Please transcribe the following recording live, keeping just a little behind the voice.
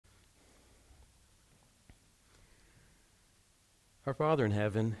Our Father in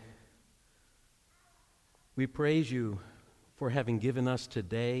heaven, we praise you for having given us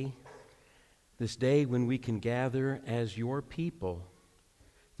today, this day when we can gather as your people,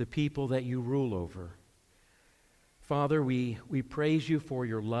 the people that you rule over. Father, we praise you for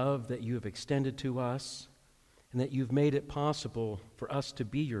your love that you have extended to us and that you've made it possible for us to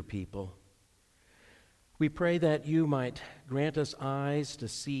be your people. We pray that you might grant us eyes to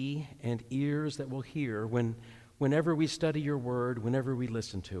see and ears that will hear whenever we study your word, whenever we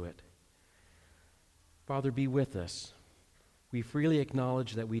listen to it. Father, be with us. We freely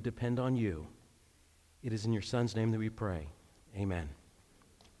acknowledge that we depend on you. It is in your Son's name that we pray. Amen.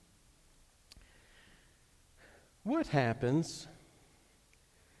 What happens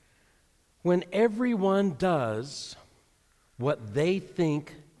when everyone does what they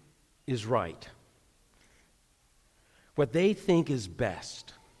think is right, what they think is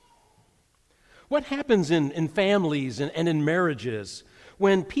best? What happens in families and in marriages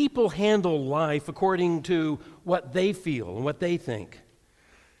when people handle life according to what they feel and what they think?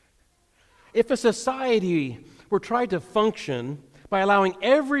 If a society were trying to function by allowing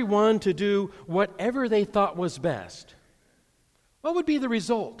everyone to do whatever they thought was best, what would be the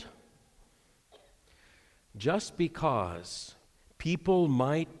result? Just because people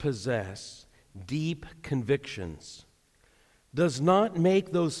might possess deep convictions does not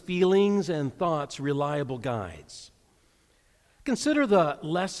make those feelings and thoughts reliable guides. Consider the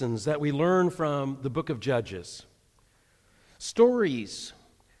lessons that we learn from the book of Judges. Stories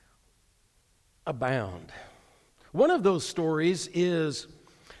abound. One of those stories is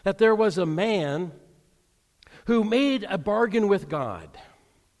that there was a man who made a bargain with God,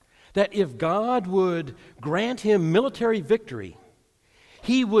 that if God would grant him military victory,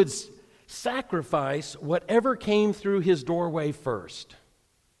 he would sacrifice whatever came through his doorway first.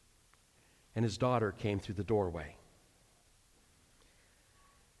 And his daughter came through the doorway.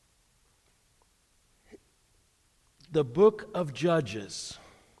 The book of Judges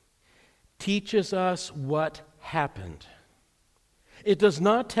teaches us what happened. It does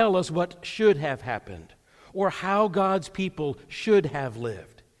not tell us what should have happened or how God's people should have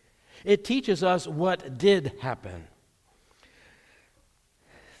lived. It teaches us what did happen.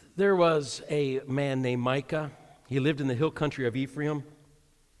 There was a man named Micah. He lived in the hill country of Ephraim.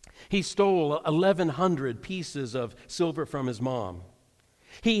 He stole 1,100 pieces of silver from his mom.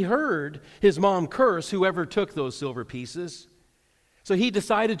 He heard his mom curse whoever took those silver pieces. So he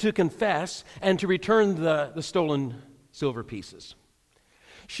decided to confess and to return the stolen silver pieces.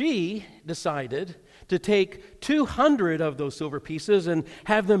 She decided to take 200 of those silver pieces and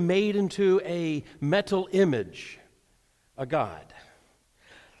have them made into a metal image, a god.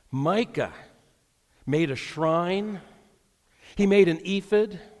 Micah made a shrine. He made an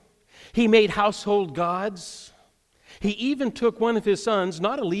ephod. He made household gods. He even took one of his sons,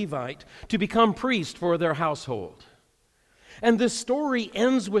 not a Levite, to become priest for their household. And this story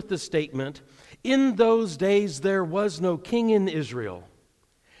ends with the statement, "In those days there was no king in Israel.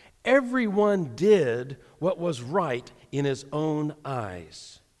 Everyone did what was right in his own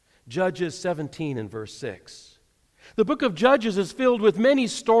eyes." Judges 17 and verse 6. The book of Judges is filled with many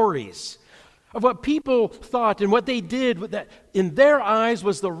stories of what people thought and what they did that in their eyes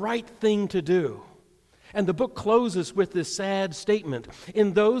was the right thing to do. And the book closes with this sad statement.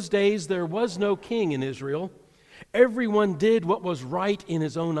 In those days there was no king in Israel. Everyone did what was right in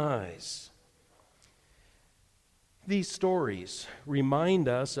his own eyes. These stories remind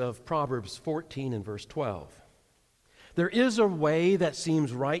us of Proverbs 14 and verse 12. There is a way that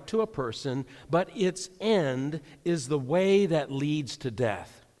seems right to a person, but its end is the way that leads to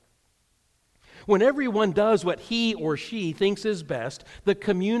death. When everyone does what he or she thinks is best, the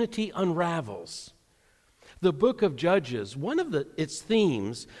community unravels. The book of Judges, one of its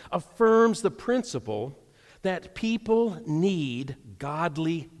themes, affirms the principle that people need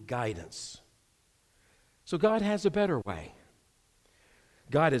godly guidance. So God has a better way.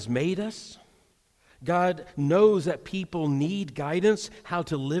 God has made us. God knows that people need guidance, how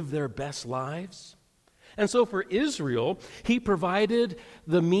to live their best lives. And so for Israel, he provided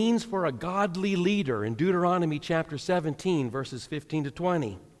the means for a godly leader in Deuteronomy chapter 17, verses 15 to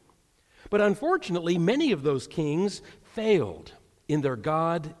 20. But unfortunately, many of those kings failed in their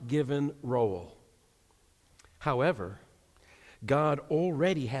God-given role. However, God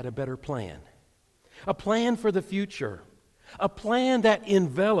already had a better plan, a plan for the future, a plan that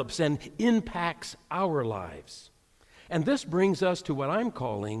envelops and impacts our lives. And this brings us to what I'm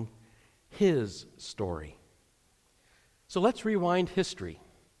calling his story. So let's rewind history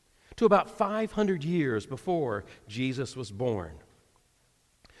to about 500 years before Jesus was born.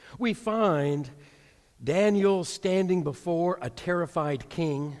 We find Daniel standing before a terrified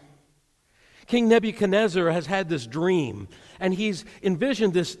king. King Nebuchadnezzar has had this dream, and he's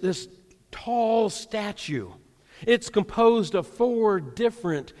envisioned this tall statue. It's composed of 4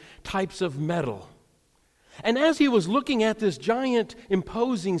 different types of metal. And as he was looking at this giant,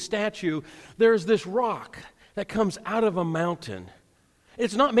 imposing statue, there's this rock that comes out of a mountain.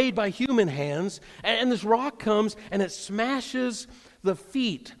 It's not made by human hands, and this rock comes and it smashes the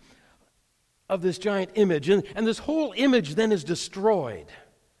feet of this giant image, and this whole image then is destroyed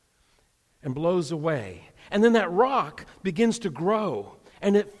and blows away. And then that rock begins to grow,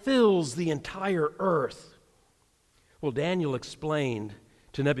 and it fills the entire earth. Well, Daniel explained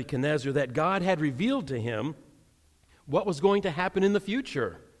to Nebuchadnezzar that God had revealed to him what was going to happen in the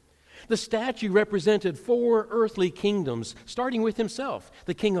future. The statue represented 4 earthly kingdoms, starting with himself,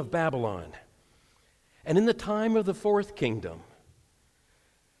 the king of Babylon. And in the time of the 4th kingdom,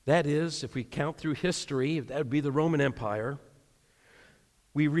 that is, if we count through history, that would be the Roman Empire,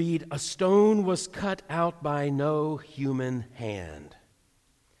 we read, "A stone was cut out by no human hand,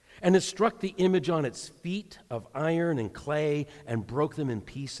 and it struck the image on its feet of iron and clay and broke them in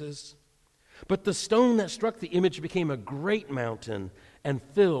pieces. But the stone that struck the image became a great mountain and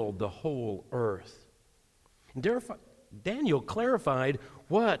filled the whole earth." And Daniel clarified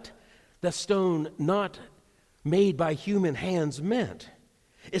what the stone not made by human hands meant.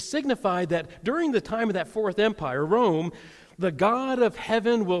 It signified that during the time of that 4th empire, Rome, the God of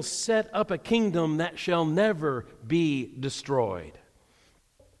heaven will set up a kingdom that shall never be destroyed.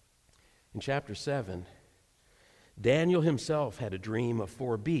 In chapter 7, Daniel himself had a dream of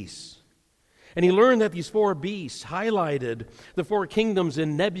 4 beasts. And he learned that these 4 beasts highlighted the 4 kingdoms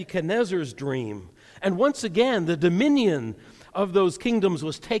in Nebuchadnezzar's dream. And once again, the dominion of those kingdoms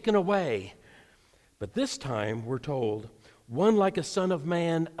was taken away. But this time, we're told, one like a son of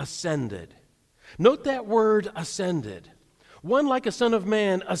man ascended. Note that word, ascended. One like a son of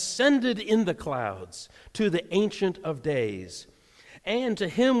man ascended in the clouds to the Ancient of Days. And to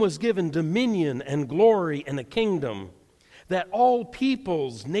him was given dominion and glory and a kingdom, that all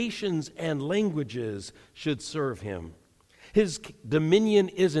peoples, nations, and languages should serve him. His dominion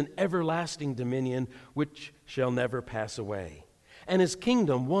is an everlasting dominion which shall never pass away, and his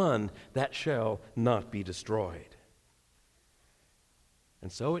kingdom one that shall not be destroyed.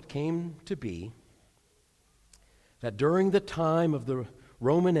 And so it came to be that during the time of the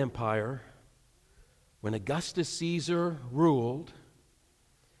Roman Empire, when Augustus Caesar ruled,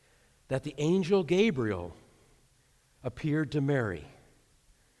 that the angel Gabriel appeared to Mary,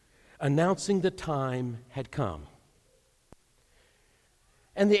 announcing the time had come.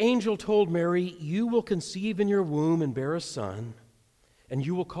 And the angel told Mary, "You will conceive in your womb and bear a son, and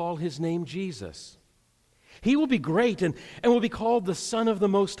you will call his name Jesus. He will be great and will be called the Son of the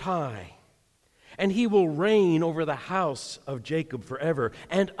Most High. And he will reign over the house of Jacob forever,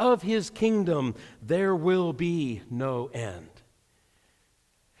 and of his kingdom there will be no end."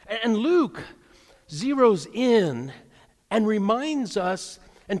 And Luke zeroes in and reminds us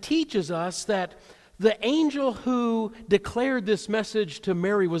and teaches us that the angel who declared this message to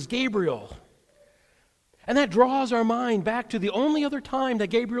Mary was Gabriel. And that draws our mind back to the only other time that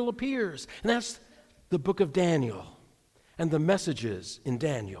Gabriel appears, and that's the book of Daniel and the messages in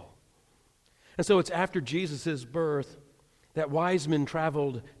Daniel. And so it's after Jesus' birth that wise men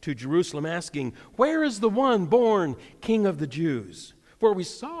traveled to Jerusalem asking, "Where is the one born King of the Jews? For we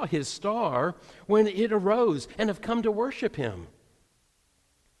saw his star when it arose and have come to worship him."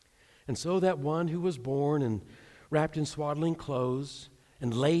 And so that one who was born and wrapped in swaddling clothes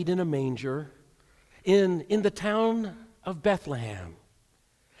and laid in a manger in the town of Bethlehem,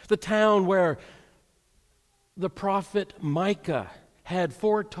 the town where the prophet Micah had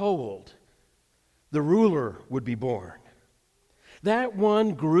foretold the ruler would be born. That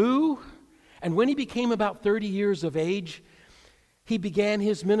one grew, and when he became about 30 years of age, he began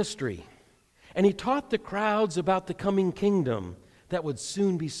his ministry, and he taught the crowds about the coming kingdom that would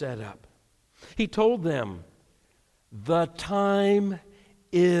soon be set up. He told them, "The time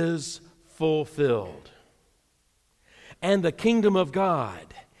is fulfilled, and the kingdom of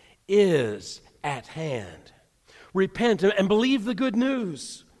God is at hand. Repent and believe the good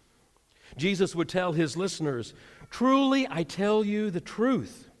news." Jesus would tell his listeners, "Truly I tell you the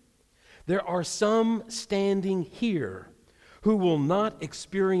truth. There are some standing here who will not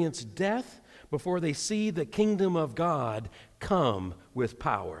experience death before they see the kingdom of God come with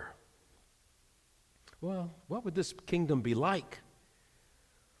power." Well, what would this kingdom be like?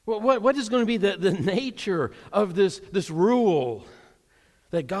 What is going to be the nature of this rule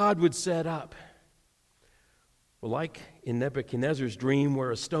that God would set up? Well, like in Nebuchadnezzar's dream where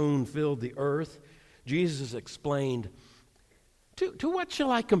a stone filled the earth, Jesus explained, to what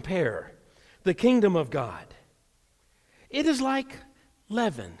shall I compare the kingdom of God? It is like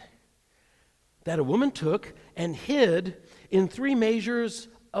leaven that a woman took and hid in 3 measures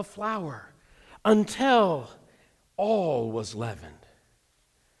of flour until all was leavened.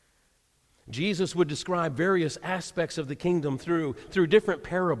 Jesus would describe various aspects of the kingdom through different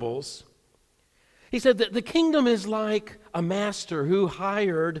parables. He said that the kingdom is like a master who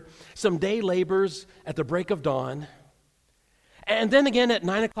hired some day laborers at the break of dawn, and then again at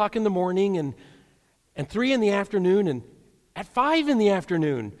 9 o'clock in the morning, and 3 in the afternoon, and at 5 in the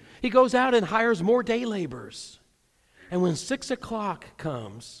afternoon. He goes out and hires more day laborers. And when 6 o'clock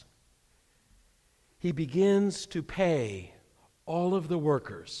comes, he begins to pay all of the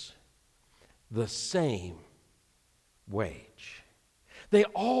workers the same wage. They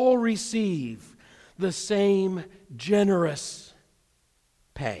all receive the same generous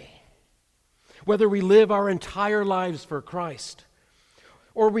pay. Whether we live our entire lives for Christ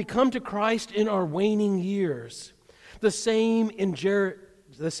or we come to Christ in our waning years, the same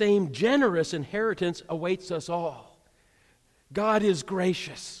generous inheritance awaits us all. God is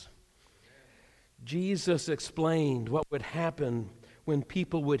gracious. Jesus explained what would happen when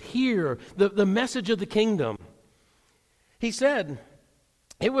people would hear the message of the kingdom. He said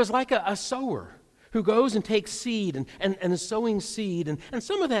it was like a sower who goes and takes seed and is sowing seed, and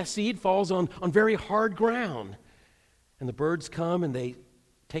some of that seed falls on very hard ground. And the birds come and they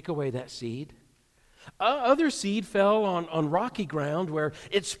take away that seed. Other seed fell on rocky ground where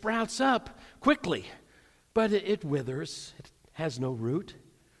it sprouts up quickly, but it withers. It has no root.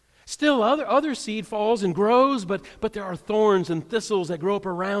 Still other seed falls and grows, but there are thorns and thistles that grow up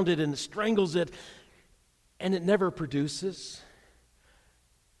around it, and it strangles it, and it never produces.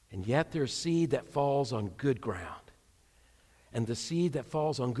 And yet there's seed that falls on good ground. And the seed that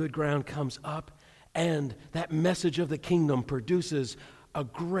falls on good ground comes up, and that message of the kingdom produces a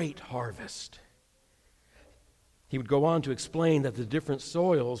great harvest. He would go on to explain that the different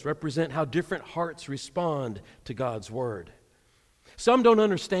soils represent how different hearts respond to God's word. Some don't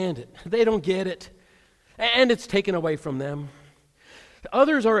understand it. They don't get it. And it's taken away from them.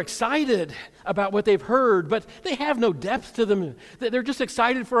 Others are excited about what they've heard, but they have no depth to them. They're just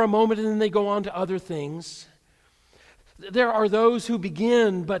excited for a moment and then they go on to other things. There are those who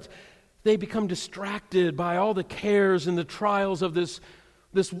begin, but they become distracted by all the cares and the trials of this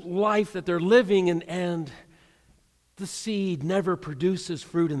life that they're living, and the seed never produces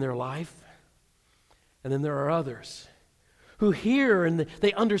fruit in their life. And then there are others who hear and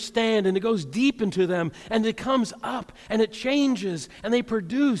they understand, and it goes deep into them, and it comes up and it changes, and they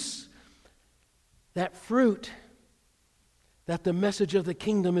produce that fruit that the message of the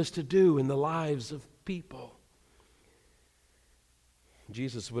kingdom is to do in the lives of people.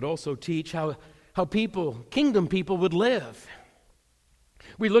 Jesus would also teach how kingdom people would live.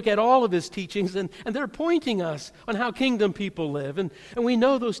 We look at all of his teachings, and they're pointing us on how kingdom people live, and we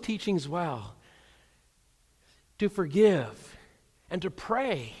know those teachings well. To forgive and to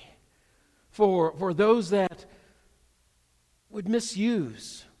pray for those that would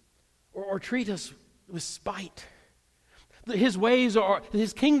misuse or treat us with spite.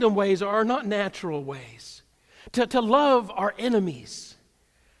 His kingdom ways are not natural ways. To love our enemies.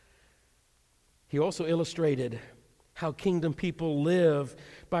 He also illustrated how kingdom people live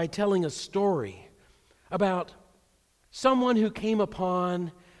by telling a story about someone who came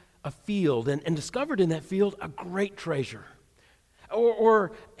upon a field and discovered in that field a great treasure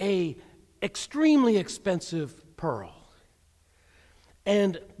or a extremely expensive pearl.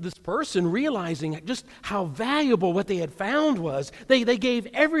 And this person, realizing just how valuable what they had found was, they gave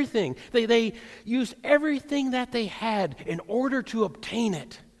everything. They used everything that they had in order to obtain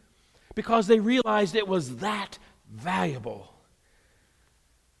it because they realized it was that valuable.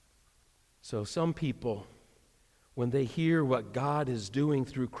 So some people, when they hear what God is doing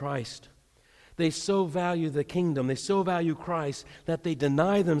through Christ, they so value the kingdom, they so value Christ that they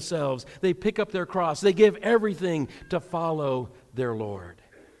deny themselves, they pick up their cross, they give everything to follow their Lord.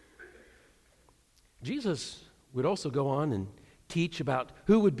 Jesus would also go on and teach about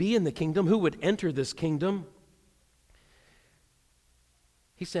who would be in the kingdom, who would enter this kingdom.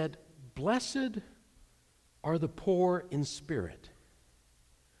 He said, "Blessed are the poor in spirit,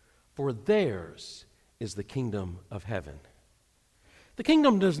 for theirs is the kingdom of heaven." The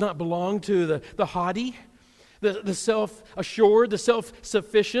kingdom does not belong to the haughty, the self-assured, the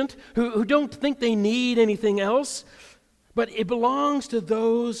self-sufficient, who don't think they need anything else, but it belongs to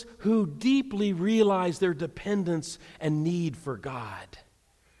those who deeply realize their dependence and need for God.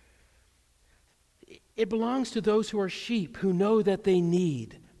 It belongs to those who are sheep, who know that they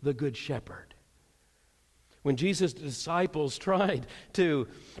need the good shepherd. When Jesus' disciples tried to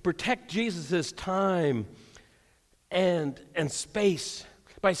protect Jesus' time and space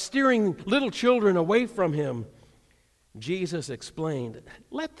by steering little children away from him, Jesus explained,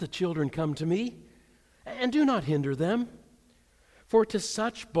 "Let the children come to me, and do not hinder them, for to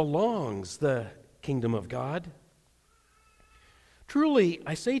such belongs the kingdom of God. Truly,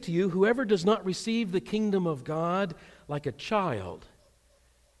 I say to you, whoever does not receive the kingdom of God like a child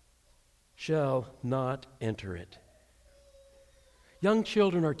shall not enter it." Young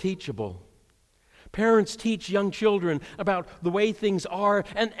children are teachable. Parents teach young children about the way things are,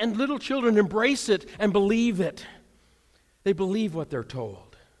 and little children embrace it and believe it. They believe what they're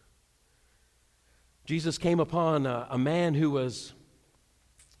told. Jesus came upon a man who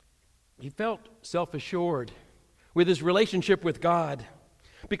felt self-assured with his relationship with God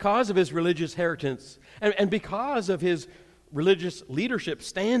because of his religious heritage and because of his religious leadership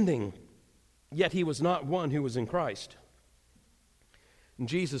standing, yet he was not one who was in Christ. And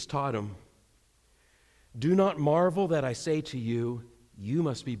Jesus taught him, "Do not marvel that I say to you, you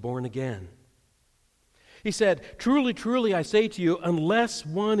must be born again." He said, "Truly, truly, I say to you, unless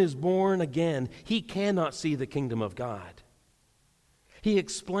one is born again, he cannot see the kingdom of God." He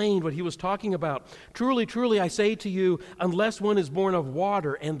explained what he was talking about. "Truly, truly, I say to you, unless one is born of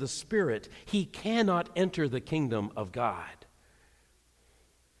water and the Spirit, he cannot enter the kingdom of God."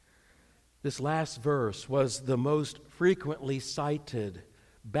 This last verse was the most frequently cited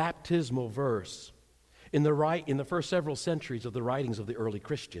baptismal verse in the first several centuries of the writings of the early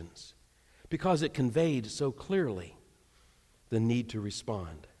Christians, because it conveyed so clearly the need to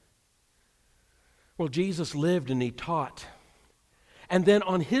respond. Well, Jesus lived and he taught. And then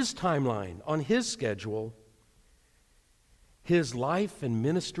on his timeline, on his schedule, his life and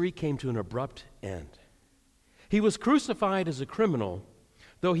ministry came to an abrupt end. He was crucified as a criminal,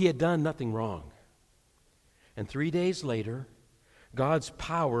 though he had done nothing wrong. And 3 days later, God's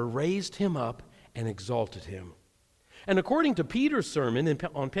power raised him up and exalted him. And according to Peter's sermon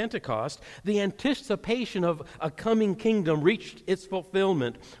on Pentecost, the anticipation of a coming kingdom reached its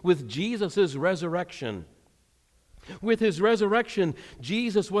fulfillment with Jesus' resurrection. With his resurrection,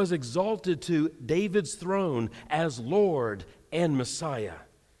 Jesus was exalted to David's throne as Lord and Messiah.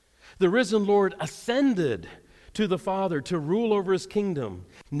 The risen Lord ascended to the Father to rule over his kingdom.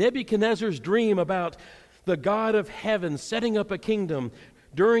 Nebuchadnezzar's dream about the God of heaven setting up a kingdom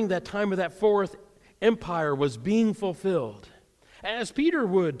during that time of that fourth empire was being fulfilled. As Peter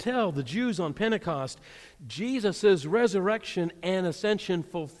would tell the Jews on Pentecost, Jesus' resurrection and ascension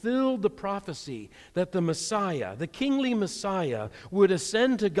fulfilled the prophecy that the Messiah, the kingly Messiah, would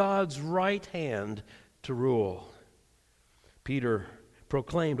ascend to God's right hand to rule. Peter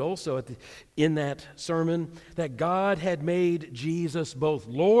proclaimed also in that sermon that God had made Jesus both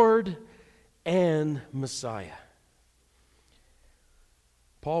Lord and Messiah.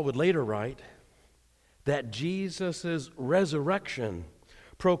 Paul would later write that Jesus' resurrection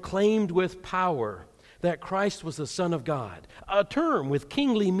proclaimed with power that Christ was the Son of God, a term with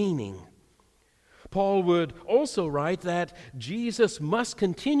kingly meaning. Paul would also write that Jesus must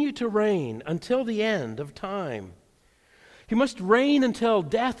continue to reign until the end of time. He must reign until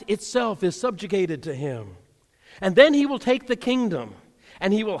death itself is subjugated to him. And then he will take the kingdom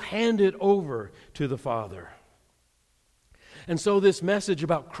and he will hand it over to the Father. And so this message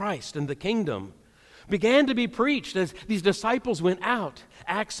about Christ and the kingdom began to be preached as these disciples went out.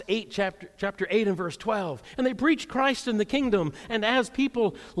 Acts 8, chapter 8 and verse 12. And they preached Christ and the kingdom. And as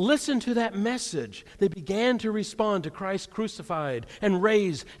people listened to that message, they began to respond to Christ crucified and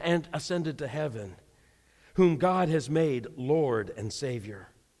raised and ascended to heaven, whom God has made Lord and Savior.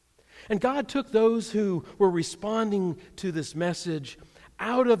 And God took those who were responding to this message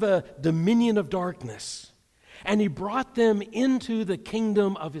out of a dominion of darkness, and he brought them into the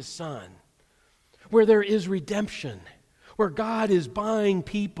kingdom of his Son, where there is redemption, where God is buying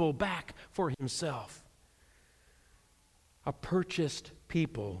people back for himself. A purchased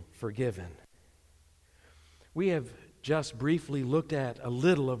people forgiven. We have just briefly looked at a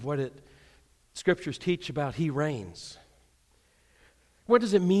little of what Scriptures teach about he reigns. What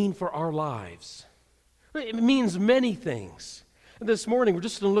does it mean for our lives? It means many things. And this morning we're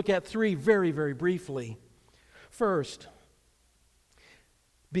just going to look at three very, very briefly. First,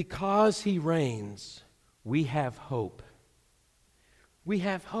 because he reigns, we have hope. We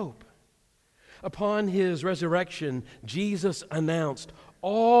have hope. Upon his resurrection, Jesus announced,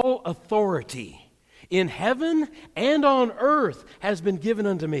 "All authority in heaven and on earth has been given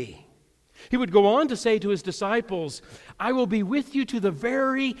unto me." He would go on to say to his disciples, "I will be with you to the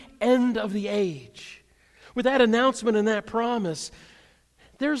very end of the age." With that announcement and that promise,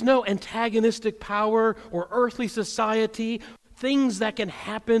 There's no antagonistic power or earthly society, things that can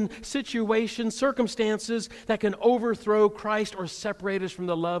happen, situations, circumstances that can overthrow Christ or separate us from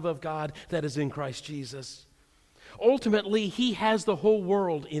the love of God that is in Christ Jesus. Ultimately, He has the whole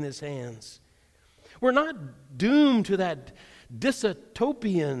world in His hands. We're not doomed to that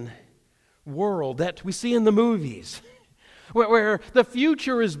dystopian world that we see in the movies, where the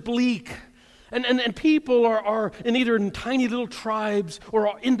future is bleak, and people are in either in tiny little tribes or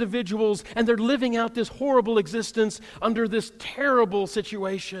are individuals, and they're living out this horrible existence under this terrible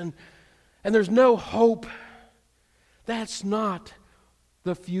situation, and there's no hope. That's not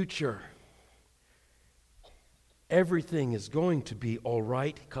the future. Everything is going to be all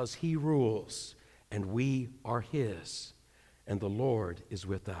right because He rules, and we are His, and the Lord is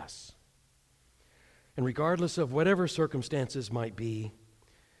with us. And regardless of whatever circumstances might be,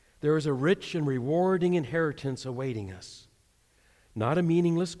 there is a rich and rewarding inheritance awaiting us, not a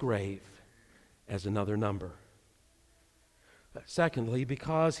meaningless grave as another number. Secondly,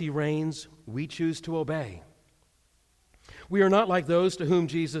 because He reigns, we choose to obey. We are not like those to whom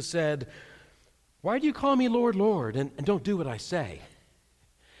Jesus said, "Why do you call me Lord, Lord, and don't do what I say?"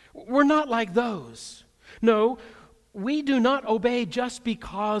 We're not like those. No, we do not obey just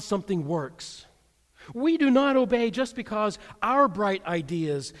because something works. We do not obey just because our bright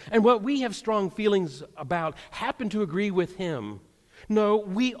ideas and what we have strong feelings about happen to agree with Him. No,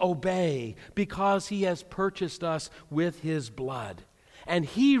 we obey because He has purchased us with His blood. And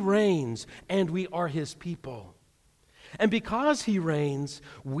He reigns, and we are His people. And because He reigns,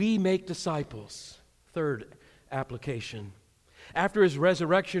 we make disciples. Third application. After His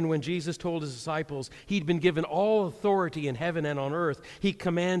resurrection, when Jesus told His disciples He'd been given all authority in heaven and on earth, He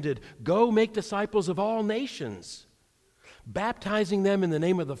commanded, "Go make disciples of all nations, baptizing them in the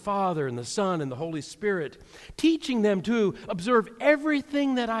name of the Father and the Son and the Holy Spirit, teaching them to observe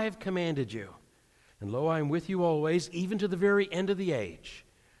everything that I have commanded you. And lo, I am with you always, even to the very end of the age."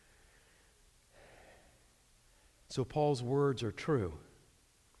 So Paul's words are true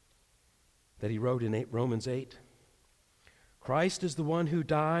that he wrote in Romans 8. Christ is the one who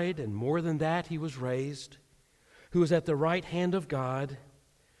died, and more than that, He was raised, who is at the right hand of God,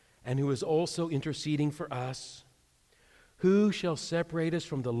 and who is also interceding for us. Who shall separate us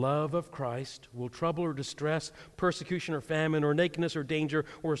from the love of Christ? Will trouble or distress, persecution or famine, or nakedness or danger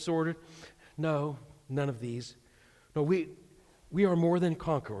or sword? No, none of these. No, we are more than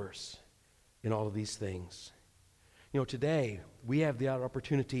conquerors in all of these things. Today we have the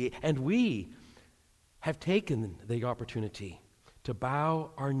opportunity, and we have taken the opportunity to bow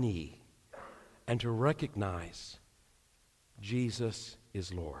our knee and to recognize Jesus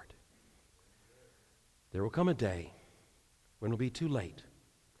is Lord. There will come a day when it will be too late,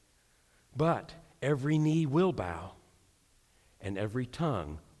 but every knee will bow and every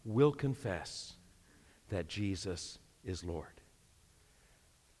tongue will confess that Jesus is Lord.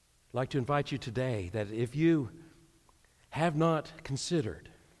 I'd like to invite you today that if you have not considered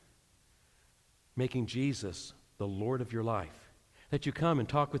making Jesus the Lord of your life, that you come and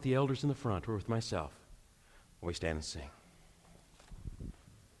talk with the elders in the front or with myself while we stand and sing.